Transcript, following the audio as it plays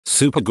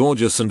Super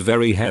gorgeous and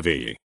very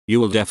heavy. You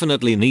will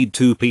definitely need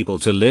 2 people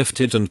to lift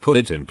it and put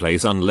it in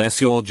place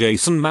unless you're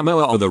Jason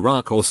Momoa or The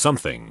Rock or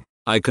something.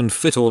 I can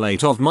fit all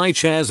 8 of my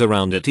chairs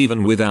around it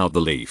even without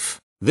the leaf.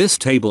 This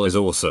table is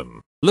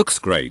awesome. Looks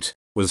great.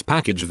 Was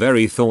packaged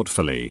very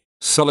thoughtfully.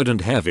 Solid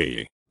and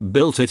heavy.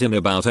 Built it in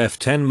about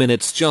 10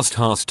 minutes, just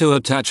has to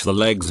attach the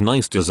legs.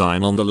 Nice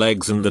design on the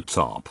legs and the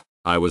top.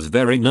 I was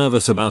very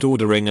nervous about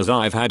ordering as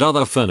I've had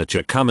other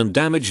furniture come in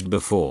damaged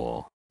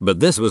before. But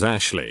this was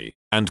Ashley,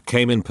 and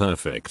came in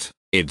perfect.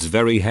 It's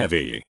very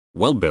heavy,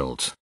 well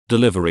built.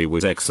 Delivery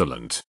was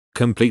excellent.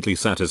 Completely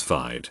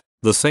satisfied.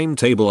 The same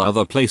table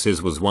other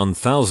places was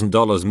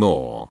 $1,000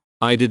 more.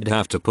 I did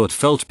have to put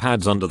felt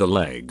pads under the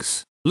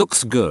legs.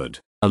 Looks good.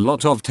 A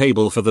lot of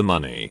table for the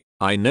money.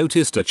 I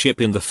noticed a chip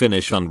in the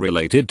finish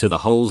unrelated to the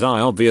holes I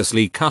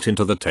obviously cut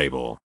into the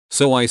table.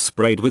 So I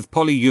sprayed with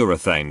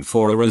polyurethane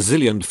for a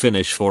resilient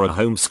finish for a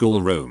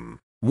homeschool room.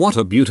 What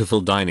a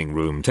beautiful dining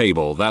room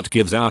table that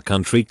gives our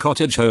country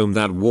cottage home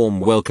that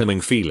warm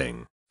welcoming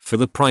feeling. For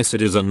the price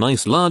it is a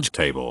nice large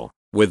table.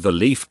 With the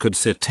leaf could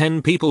sit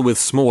 10 people with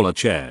smaller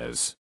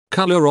chairs.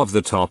 Color of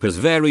the top is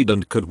varied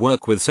and could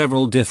work with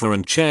several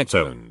different chair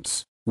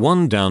tones.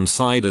 One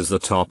downside is the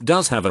top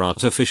does have an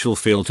artificial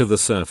feel to the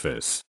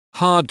surface.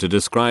 Hard to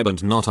describe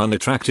and not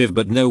unattractive,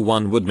 but no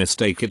one would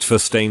mistake it for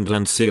stained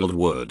and sealed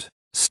wood.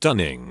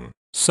 Stunning.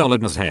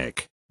 Solid as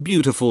heck.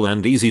 Beautiful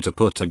and easy to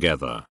put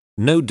together.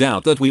 No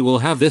doubt that we will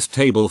have this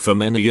table for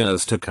many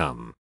years to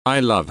come. I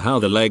love how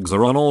the legs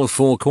are on all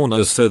 4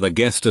 corners so the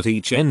guest at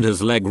each end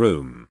has leg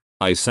room.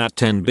 I sat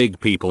 10 big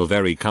people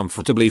very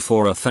comfortably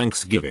for a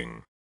Thanksgiving.